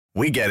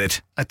We get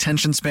it.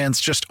 Attention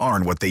spans just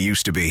aren't what they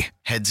used to be.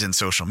 Heads in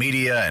social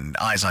media and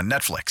eyes on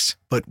Netflix.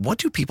 But what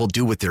do people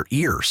do with their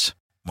ears?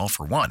 Well,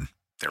 for one,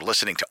 they're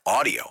listening to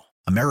audio.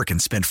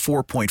 Americans spend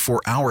 4.4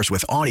 hours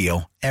with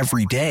audio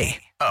every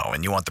day. Oh,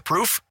 and you want the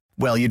proof?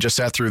 Well, you just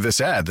sat through this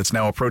ad that's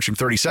now approaching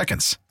 30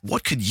 seconds.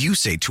 What could you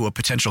say to a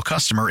potential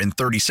customer in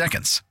 30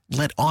 seconds?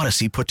 Let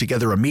Odyssey put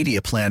together a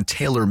media plan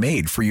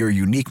tailor-made for your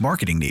unique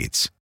marketing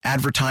needs.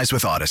 Advertise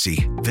with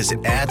Odyssey.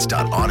 Visit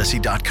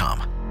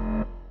ads.odyssey.com.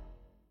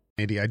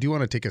 Andy, I do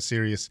want to take a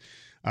serious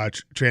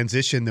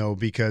transition, though,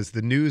 because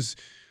the news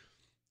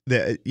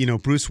that,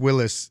 Bruce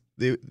Willis,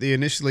 they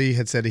initially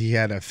had said he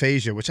had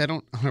aphasia, which I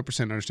don't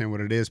 100% understand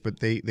what it is, but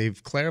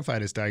they've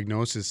clarified his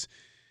diagnosis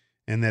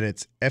and that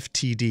it's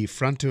FTD,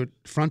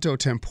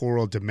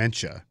 frontotemporal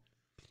dementia.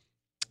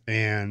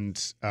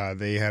 And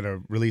they had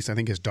a release, I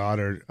think his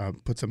daughter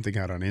put something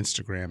out on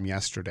Instagram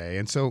yesterday.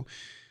 And so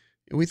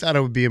we thought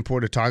it would be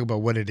important to talk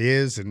about what it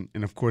is and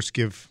of course,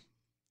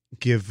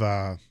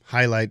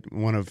 highlight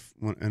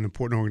an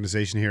important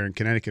organization here in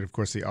Connecticut, of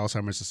course, the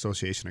Alzheimer's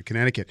Association of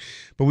Connecticut.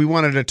 But we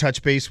wanted to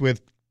touch base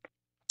with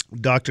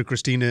Dr.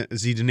 Christina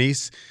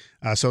Zidaniz,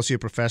 Associate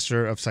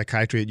Professor of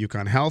Psychiatry at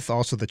UConn Health,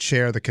 also the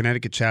Chair of the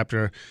Connecticut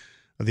chapter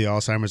of the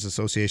Alzheimer's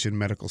Association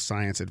Medical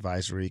Science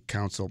Advisory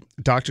Council.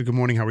 Doctor, good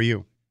morning. How are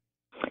you?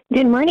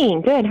 Good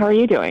morning. Good. How are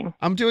you doing?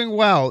 I'm doing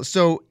well.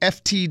 So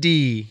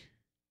FTD,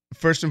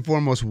 first and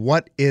foremost,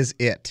 what is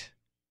it?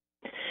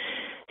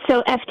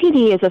 So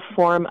FTD is a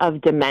form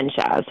of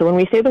dementia. So when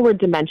we say the word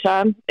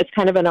dementia, it's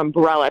kind of an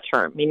umbrella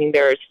term, meaning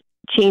there's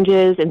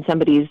changes in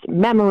somebody's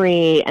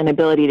memory and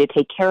ability to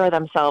take care of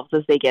themselves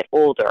as they get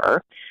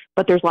older.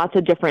 But there's lots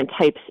of different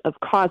types of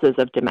causes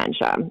of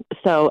dementia.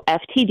 So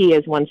FTD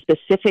is one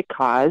specific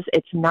cause.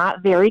 It's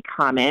not very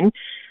common.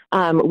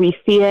 We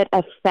see it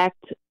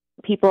affect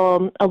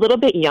people a little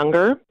bit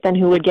younger than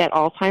who would get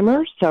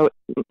Alzheimer's, so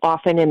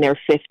often in their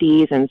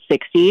 50s and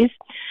 60s.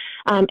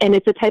 And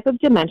it's a type of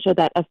dementia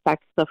that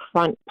affects the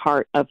front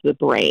part of the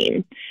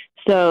brain.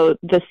 So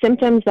the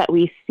symptoms that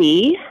we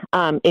see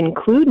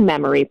include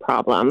memory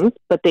problems,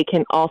 but they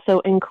can also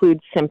include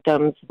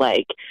symptoms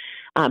like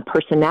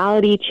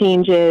personality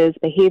changes,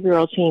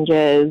 behavioral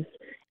changes,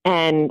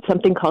 and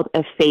something called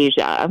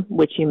aphasia,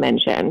 which you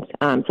mentioned.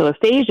 So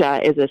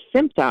aphasia is a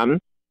symptom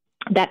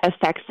that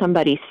affects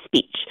somebody's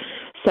speech.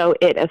 So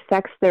it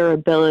affects their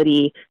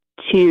ability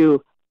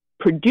to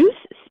produce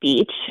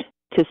speech,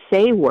 to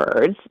say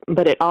words,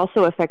 but it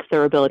also affects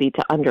their ability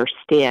to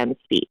understand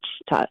speech,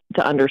 to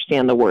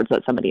understand the words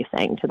that somebody's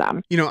saying to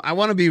them. I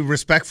want to be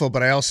respectful,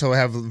 but I also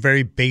have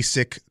very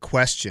basic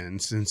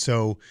questions. And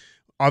so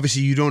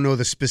obviously you don't know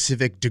the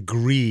specific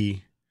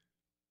degree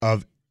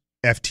of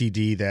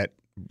FTD that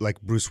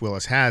like Bruce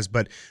Willis has,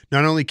 but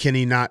not only can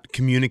he not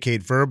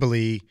communicate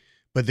verbally,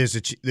 but there's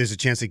a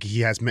chance that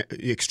he has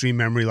extreme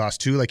memory loss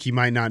too. Like he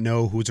might not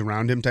know who's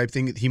around him type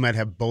thing. He might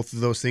have both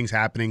of those things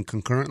happening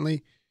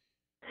concurrently.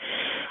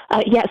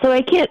 So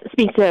I can't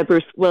speak to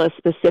Bruce Willis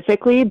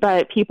specifically,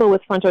 but people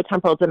with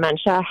frontotemporal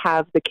dementia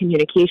have the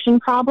communication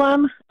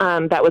problem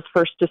that was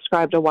first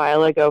described a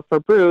while ago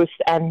for Bruce,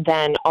 and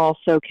then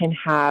also can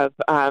have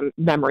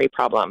memory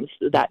problems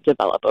that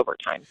develop over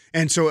time.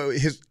 And so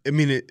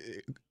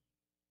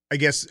I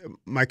guess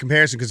my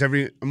comparison, because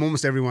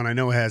almost everyone I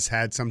know has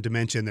had some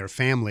dementia in their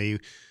family,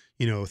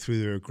 through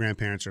their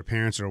grandparents or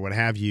parents or what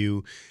have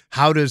you.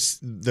 How does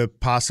the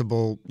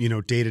possible,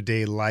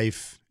 day-to-day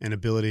life and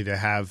ability to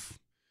have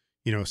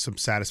some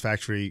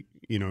satisfactory,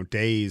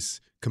 days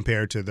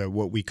compared to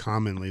what we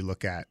commonly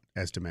look at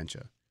as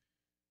dementia?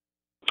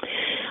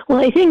 Well,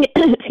 I think,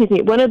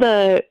 one of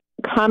the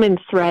common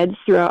threads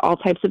throughout all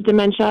types of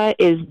dementia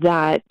is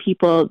that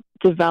people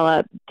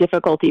develop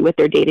difficulty with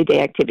their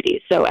day-to-day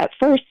activities. So at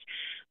first,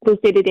 those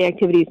day-to-day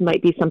activities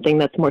might be something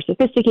that's more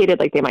sophisticated,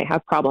 like they might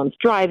have problems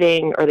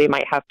driving, or they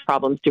might have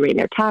problems doing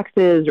their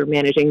taxes or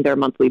managing their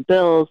monthly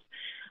bills.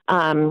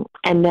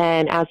 And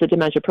then as the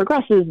dementia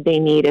progresses, they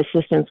need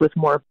assistance with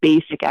more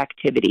basic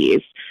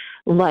activities,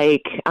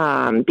 like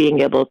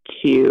being able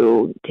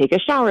to take a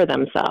shower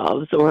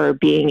themselves or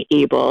being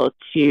able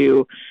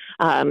to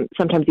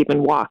sometimes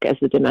even walk as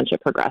the dementia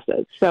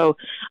progresses. So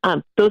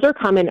those are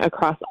common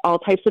across all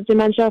types of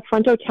dementia.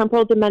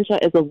 Frontotemporal dementia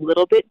is a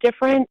little bit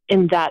different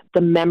in that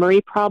the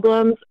memory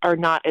problems are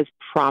not as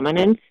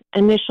prominent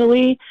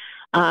initially.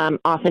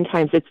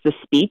 Oftentimes it's the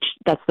speech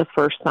that's the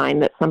first sign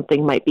that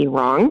something might be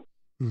wrong.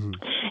 Mm-hmm.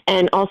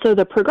 And also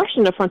the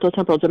progression of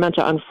frontotemporal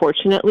dementia,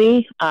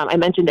 unfortunately, I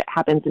mentioned it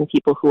happens in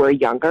people who are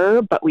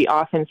younger, but we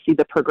often see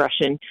the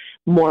progression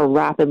more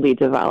rapidly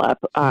develop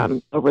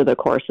over the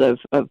course of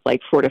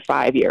like 4 to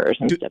 5 years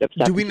instead of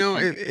 7. Do we know,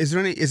 is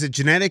it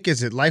genetic?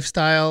 Is it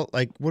lifestyle?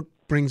 Like what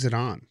brings it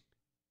on?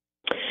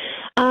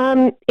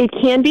 It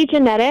can be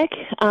genetic,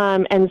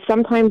 and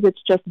sometimes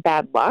it's just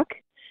bad luck.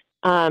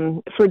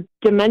 For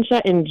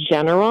dementia in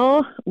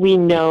general, we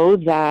know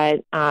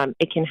that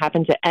it can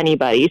happen to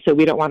anybody, so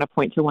we don't want to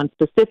point to one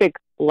specific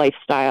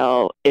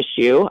lifestyle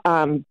issue.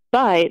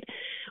 But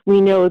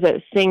we know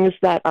that things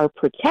that are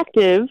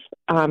protective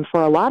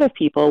for a lot of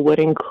people would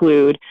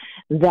include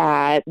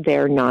that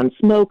they're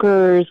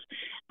non-smokers,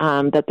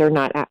 that they're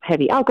not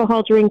heavy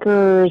alcohol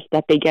drinkers,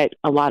 that they get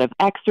a lot of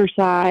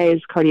exercise,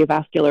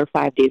 cardiovascular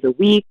 5 days a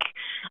week,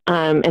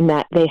 and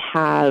that they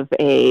have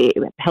a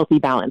healthy,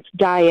 balanced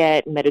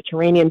diet,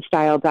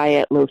 Mediterranean-style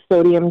diet,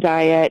 low-sodium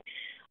diet.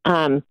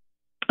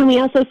 And we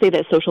also say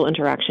that social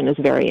interaction is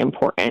very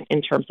important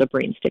in terms of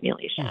brain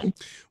stimulation.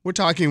 We're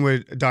talking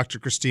with Dr.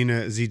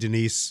 Christina Z.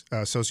 Denise,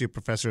 Associate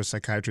Professor of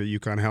Psychiatry at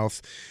UConn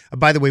Health.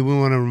 By the way, we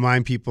want to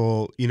remind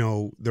people,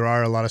 there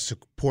are a lot of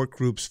support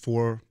groups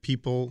for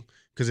people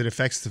because it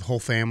affects the whole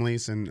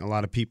families and a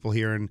lot of people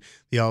here in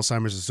the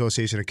Alzheimer's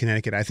Association of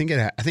Connecticut. I think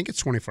it's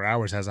 24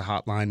 hours, has a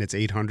hotline. It's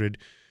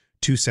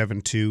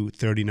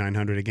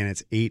 800-272-3900. Again,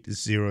 it's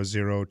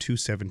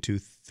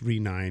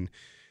 800-272-3900.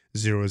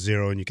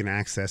 And you can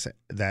access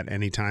that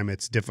anytime.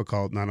 It's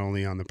difficult not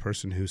only on the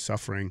person who's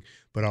suffering,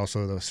 but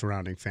also the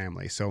surrounding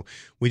family. So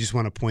we just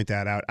want to point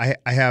that out. I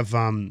have,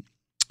 one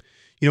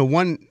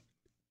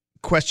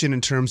question in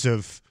terms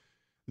of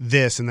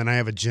this, and then I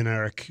have a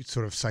generic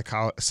sort of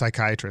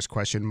psychiatrist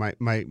question. My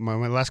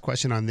last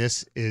question on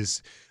this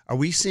is, are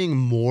we seeing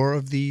more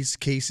of these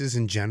cases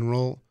in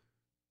general?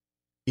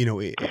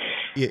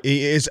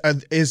 Is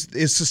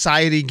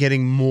society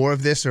getting more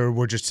of this, or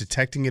we're just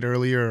detecting it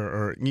earlier,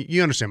 or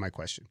you understand my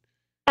question?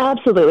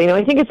 Absolutely. No,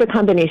 I think it's a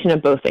combination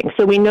of both things.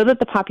 So we know that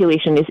the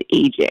population is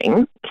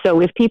aging. So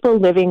with people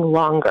living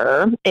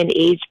longer and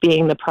age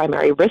being the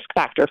primary risk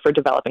factor for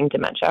developing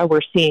dementia,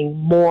 we're seeing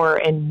more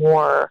and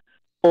more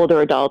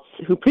older adults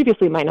who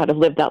previously might not have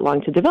lived that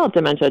long to develop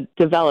dementia,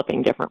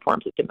 developing different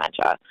forms of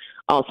dementia,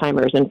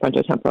 Alzheimer's and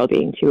frontotemporal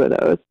being two of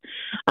those.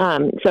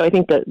 So I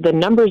think that the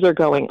numbers are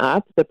going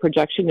up. The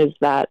projection is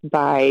that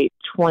by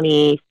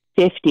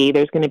 2050,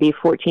 there's going to be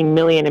 14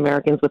 million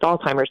Americans with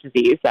Alzheimer's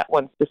disease, that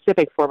one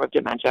specific form of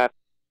dementia,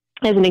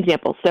 as an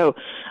example. So,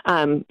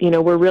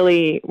 we're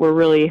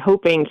really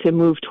hoping to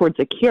move towards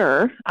a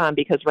cure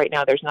because right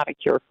now there's not a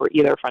cure for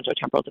either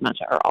frontotemporal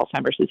dementia or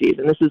Alzheimer's disease,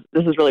 and this is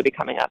really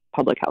becoming a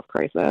public health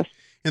crisis.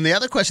 And the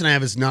other question I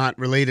have is not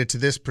related to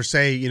this per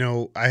se.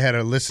 I had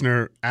a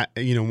listener,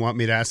 want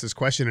me to ask this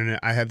question, and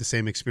I had the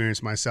same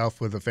experience myself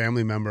with a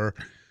family member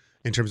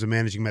in terms of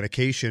managing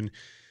medication.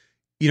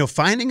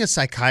 Finding a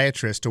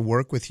psychiatrist to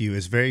work with you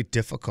is very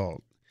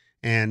difficult.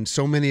 And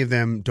so many of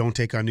them don't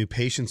take on new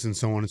patients and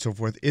so on and so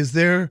forth. Is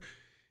there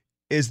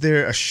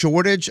a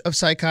shortage of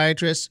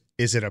psychiatrists?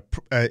 Is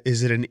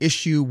it an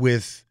issue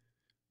with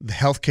the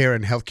healthcare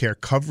and healthcare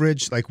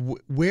coverage? Like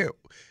where?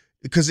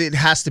 Because it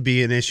has to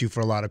be an issue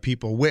for a lot of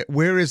people.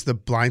 Where is the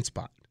blind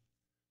spot?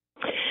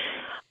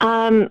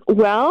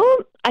 Well,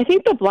 I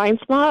think the blind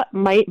spot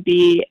might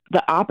be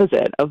the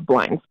opposite of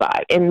blind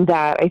spot, in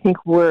that I think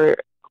we're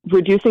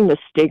reducing the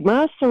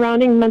stigma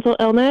surrounding mental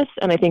illness.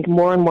 And I think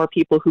more and more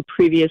people who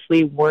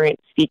previously weren't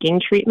seeking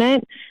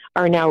treatment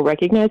are now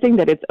recognizing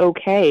that it's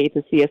okay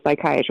to see a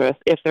psychiatrist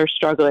if they're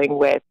struggling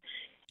with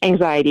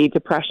anxiety,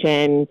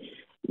 depression,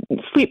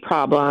 sleep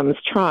problems,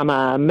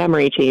 trauma,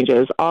 memory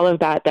changes, all of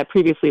that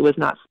previously was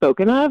not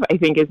spoken of, I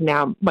think is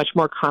now much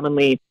more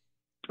commonly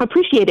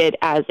appreciated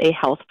as a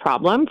health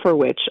problem for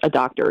which a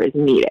doctor is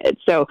needed.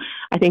 So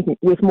I think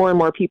with more and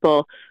more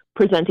people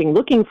presenting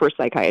looking for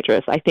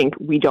psychiatrists, I think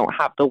we don't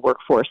have the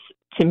workforce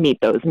to meet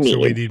those needs. So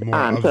we need more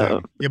of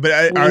them. Yeah,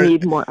 but we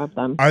need more of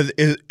them.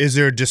 Is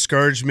there a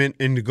discouragement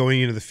in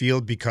going into the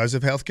field because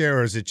of healthcare,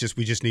 or is it just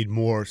we just need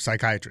more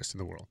psychiatrists in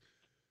the world?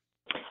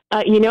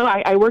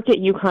 I worked at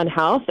UConn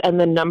Health, and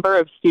the number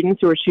of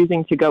students who are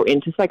choosing to go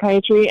into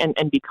psychiatry and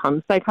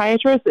become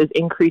psychiatrists is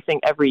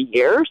increasing every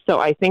year. So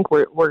I think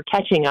we're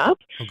catching up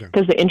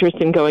because the interest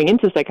in going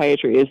into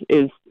psychiatry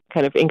is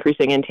kind of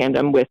increasing in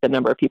tandem with the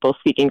number of people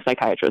seeking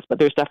psychiatrists. But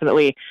there's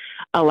definitely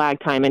a lag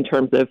time in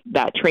terms of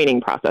that training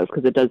process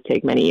because it does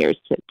take many years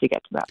to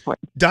get to that point.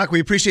 Doc,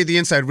 we appreciate the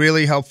insight.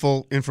 Really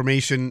helpful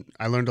information.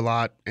 I learned a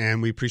lot,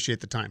 and we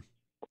appreciate the time.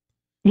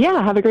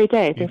 Yeah, have a great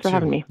day. Thanks for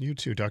having me. You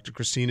too. Dr.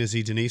 Christina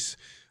Z. Denise,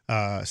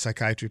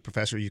 psychiatry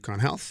professor at UConn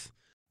Health.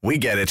 We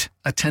get it.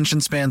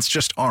 Attention spans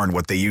just aren't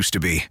what they used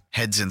to be.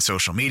 Heads in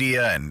social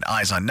media and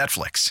eyes on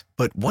Netflix.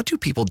 But what do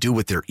people do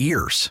with their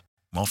ears?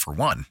 Well, for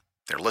one,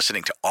 they're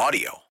listening to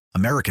audio.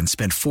 Americans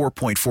spend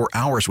 4.4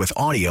 hours with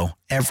audio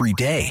every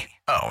day.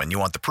 Oh, and you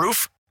want the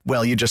proof?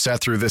 Well, you just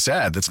sat through this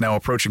ad that's now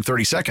approaching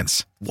 30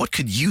 seconds. What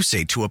could you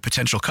say to a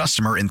potential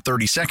customer in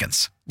 30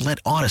 seconds? Let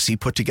Odyssey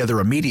put together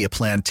a media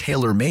plan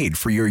tailor-made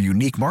for your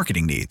unique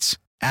marketing needs.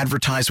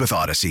 Advertise with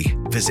Odyssey.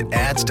 Visit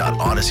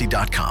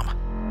ads.odyssey.com.